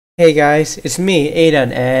Hey guys, it's me,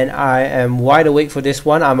 Aiden, and I am wide awake for this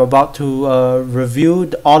one. I'm about to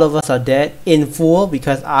review All of Us Are Dead in full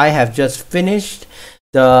because I have just finished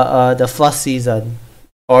the first season,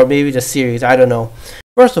 or maybe the series. I don't know.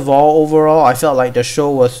 First of all, overall, I felt like the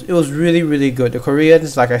show was really good. The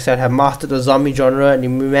Koreans, like I said, have mastered the zombie genre, and they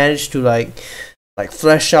managed to like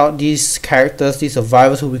flesh out these characters, these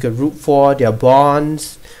survivors who we could root for, their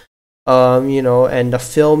bonds, and the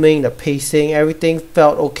filming, the pacing, everything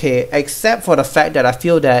felt okay, except for the fact that I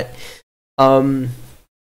feel that um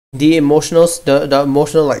the emotional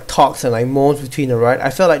like talks and like moans between them, right? I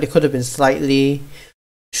felt like they could have been slightly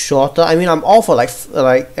shorter. I mean, I'm all for like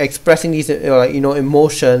expressing these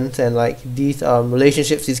emotions and like these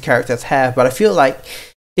relationships these characters have, but I feel like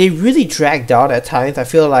they really dragged out at times. I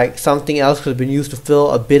feel like something else could have been used to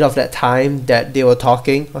fill a bit of that time that they were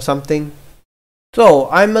talking or something. So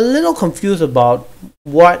I'm a little confused about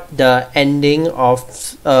what the ending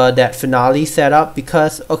of that finale set up,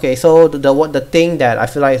 because okay, so the thing that I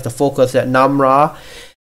feel like is the focus, that Namra,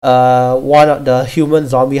 one of the human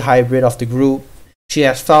zombie hybrid of the group, she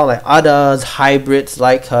has found like others hybrids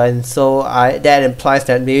like her, and so I that implies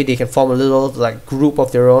that maybe they can form a little like group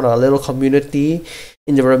of their own, or a little community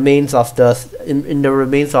in the remains of in the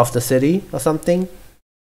remains of the city or something.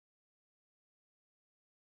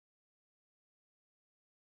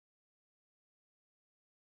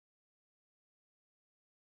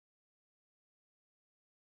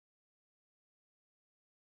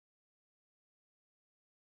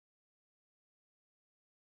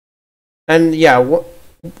 And yeah, one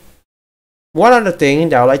other thing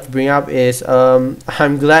that I would like to bring up is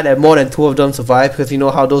I'm glad that more than two of them survive, because you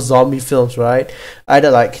know how those zombie films, right? Either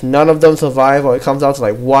like none of them survive, or it comes down to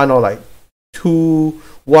like one or like two,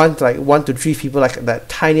 one to like one to three people, like that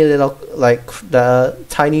tiny little, like the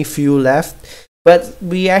tiny few left. But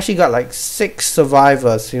we actually got like six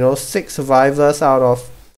survivors, six survivors out of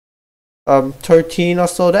 13 or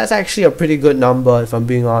so. That's actually a pretty good number, if I'm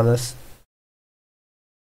being honest.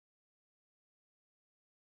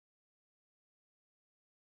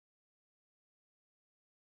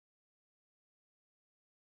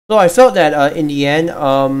 So I felt that in the end,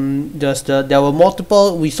 there were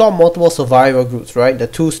multiple. We saw multiple survivor groups, right? The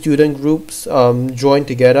two student groups joined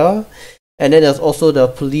together, and then there's also the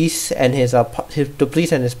police and the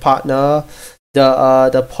police and his partner,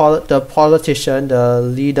 the politician, the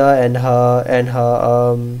leader, and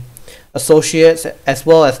her associates, as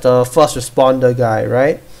well as the first responder guy,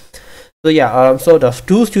 right? So yeah, so the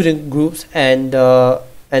two student groups and the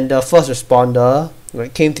first responder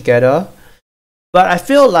like came together, but I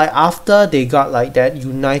feel like after they got like that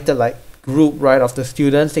united like group, right, of the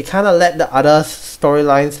students, they kind of let the other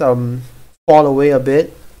storylines fall away a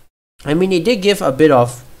bit. I mean, they did give a bit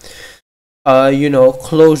of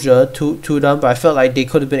closure to them, but I felt like they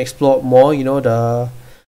could have been explored more. The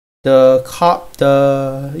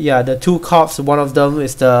two cops. One of them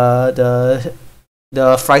is the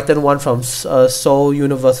frightened one from Seoul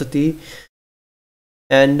University,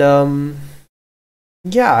 and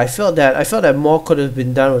yeah, I felt that more could have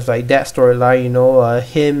been done with like that storyline.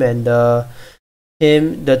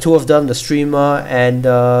 The two of them, the streamer and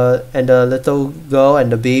the little girl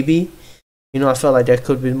and the baby. I felt like there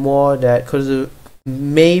could have been more that could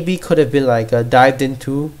have been like dived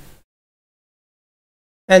into.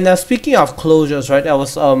 And speaking of closures, right? There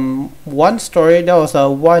was one story. There was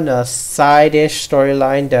one side-ish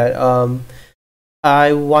storyline that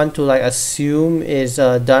I want to like assume is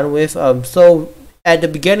done with. So at the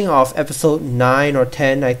beginning of episode 9 or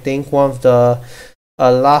 10, I think one of the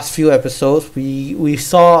last few episodes, we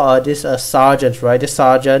saw this sergeant, right?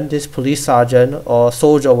 This police sergeant or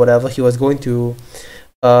soldier or whatever. He was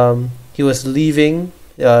leaving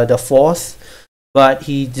the force, but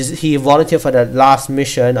he volunteered for the last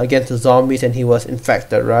mission against the zombies, and he was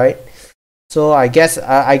infected, right? So I guess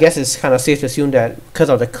it's kind of safe to assume that because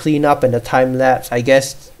of the cleanup and the time lapse, I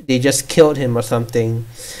guess they just killed him or something.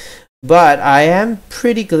 But I am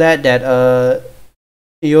pretty glad that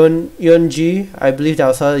Yunji, I believe that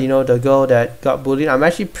was her, the girl that got bullied. I'm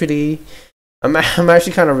actually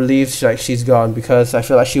kind of relieved like she's gone, because I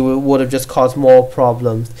feel like she would have just caused more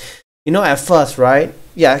problems. At first, right?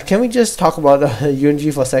 Yeah, can we just talk about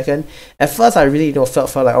Yunji for a second? At first, I really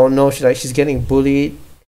felt like, oh no, she's getting bullied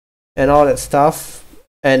and all that stuff,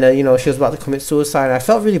 and she was about to commit suicide. I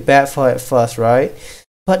felt really bad for her at first, right?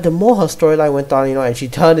 But the more her storyline went on, and she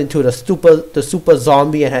turned into the super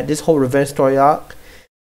zombie and had this whole revenge story arc,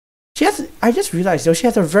 I just realized, she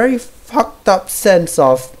has a very fucked up sense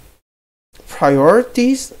of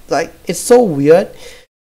priorities. Like, it's so weird.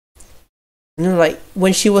 You know, like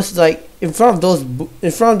when she was like in front of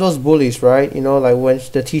in front of those bullies, right? You know, like when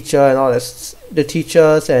the teacher and all this, the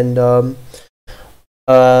teachers and the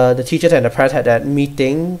parents had that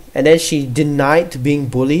meeting, and then she denied being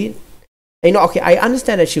bullied. And, you know, okay, I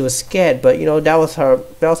understand that she was scared, but you know that was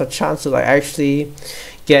a chance to like actually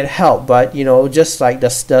get help. But you know, just like the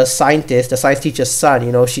science teacher's son,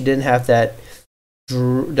 you know, she didn't have that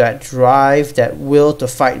drive, that will to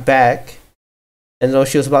fight back, and though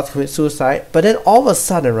she was about to commit suicide. But then all of a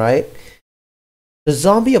sudden, right, the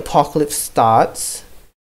zombie apocalypse starts,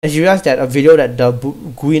 and she realized that a video that the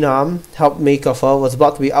Guinam helped make of her was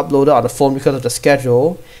about to be uploaded on the phone because of the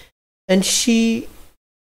schedule, and she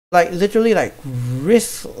like literally like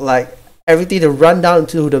risked like everything to run down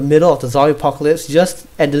into the middle of the zombie apocalypse just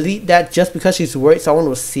and delete that just because she's worried someone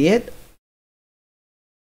will see it.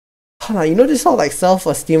 You know, this whole like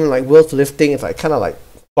self-esteem and like will to live thing is like kind of like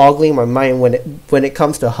boggling my mind when it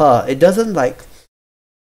comes to her. It doesn't like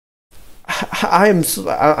I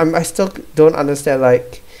still don't understand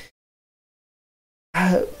like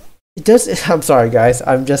it does. I'm sorry guys,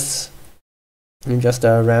 I'm just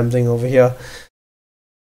rambling over here.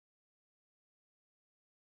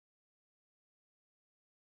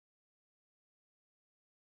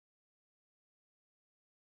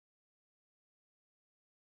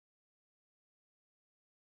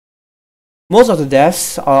 Most of the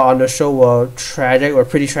deaths on the show were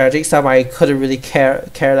pretty tragic. Some I couldn't really care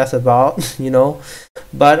less about, you know.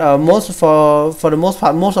 But for the most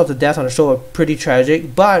part, most of the deaths on the show were pretty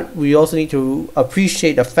tragic. But we also need to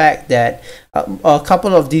appreciate the fact that a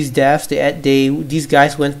couple of these deaths, these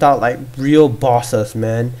guys went out like real bosses,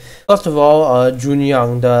 man. First of all, Jun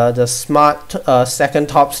Young, the smart second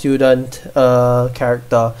top student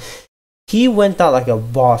character. He went out like a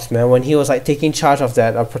boss, man, when he was like taking charge of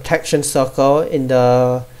that protection circle in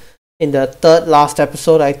the third last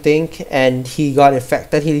episode, I think, and he got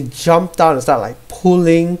infected. He jumped down and started like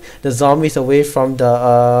pulling the zombies away from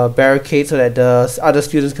the barricade so that the other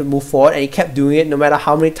students could move forward, and he kept doing it no matter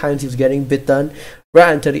how many times he was getting bitten,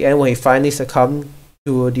 right until the end where he finally succumbed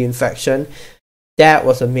to the infection. That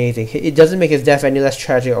was amazing. It doesn't make his death any less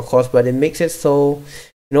tragic, of course, but it makes it so,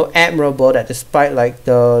 you know, admirable that despite like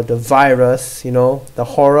the virus, you know, the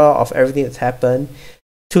horror of everything that's happened,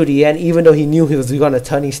 to the end, even though he knew he was gonna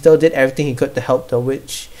turn, he still did everything he could to help them,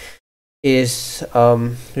 which is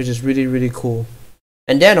really really cool.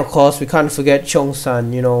 And then of course we can't forget Chong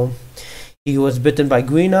San. You know, he was bitten by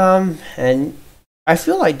Guinam, and I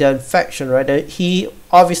feel like the infection, right? That he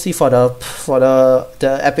obviously for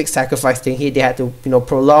the epic sacrifice thing, they had to, you know,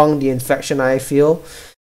 prolong the infection, I feel.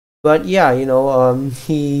 But yeah, you know,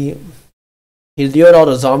 he lured all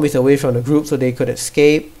the zombies away from the group so they could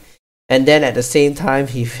escape, and then at the same time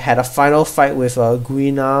he had a final fight with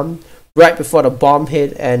Guinam right before the bomb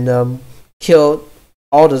hit and killed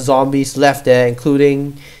all the zombies left there,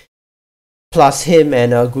 including plus him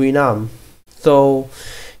and Guinam. So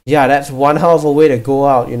yeah, that's one hell of a way to go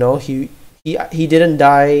out. You know, he didn't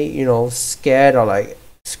die, you know, scared or like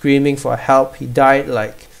screaming for help. He died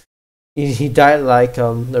like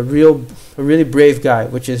a really brave guy,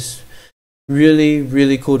 which is really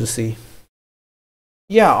really cool to see.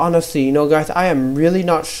 Yeah, honestly, you know, guys, I am really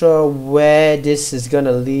not sure where this is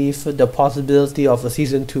gonna leave the possibility of a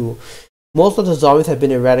season 2. Most of the zombies have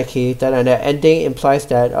been eradicated, and the ending implies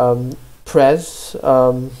that Prez,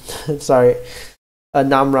 sorry,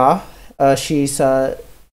 Namra,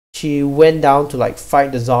 she went down to like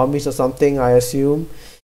fight the zombies or something, I assume.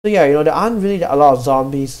 So yeah, you know, there aren't really a lot of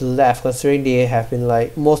zombies left, considering they have been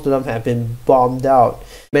like, most of them have been bombed out.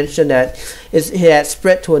 Mentioned that it had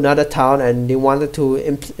spread to another town, and they wanted to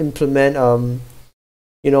implement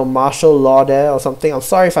you know, martial law there or something. I'm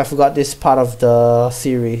sorry if I forgot this part of the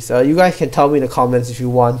series. You guys can tell me in the comments if you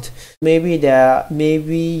want. Maybe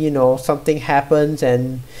you know, something happens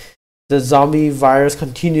and the zombie virus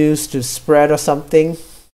continues to spread or something.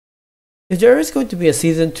 If there is going to be a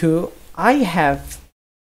season 2, I'm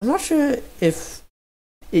not sure if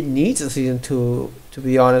it needs a season 2, to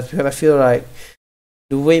be honest, because I feel like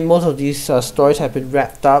the way most of these stories have been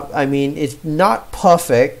wrapped up, I mean, it's not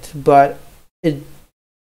perfect, but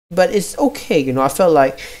it's okay, you know. I felt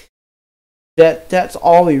like that's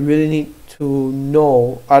all we really need to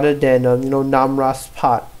know, other than you know, Namra's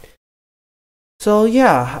part. So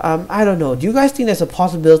yeah, I don't know. Do you guys think there's a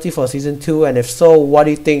possibility for season 2? And if so, what do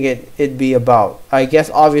you think it'd be about? I guess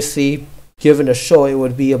obviously, given the show, it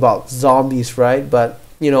would be about zombies, right? But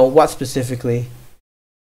you know, what specifically?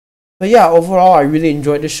 But yeah, overall, I really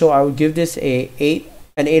enjoyed the show. I would give this an 8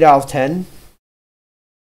 out of 10.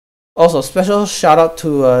 Also, special shout out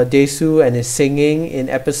to Daesu and his singing in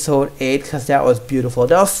episode 8, because that was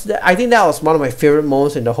beautiful. I think that was one of my favorite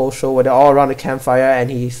moments in the whole show, where they're all around the campfire and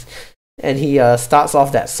he starts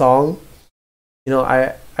off that song. You know,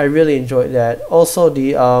 I really enjoyed that. Also,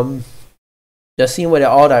 the scene where they're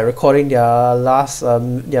all like recording their last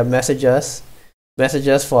their messages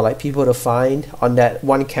for like people to find on that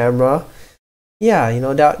one camera. Yeah, you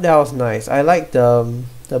know, that was nice. I like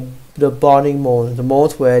the bonding moment, the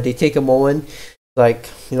moment where they take a moment, like,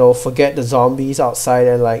 you know, forget the zombies outside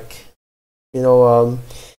and like, you know,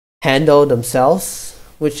 handle themselves,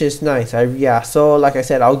 which is nice. So like I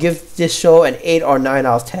said, I'll give this show an 8 or 9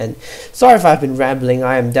 out of 10. Sorry if I've been rambling.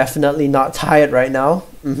 I am definitely not tired right now.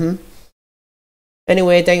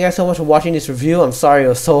 Anyway, thank you guys so much for watching this review. I'm sorry it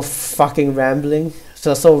was so fucking rambling.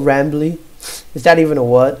 So rambly. Is that even a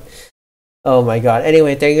word? Oh my god.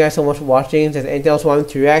 Anyway, thank you guys so much for watching. If there's anything else you want me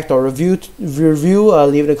to react or review,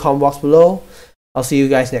 leave it in the comment box below. I'll see you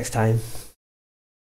guys next time.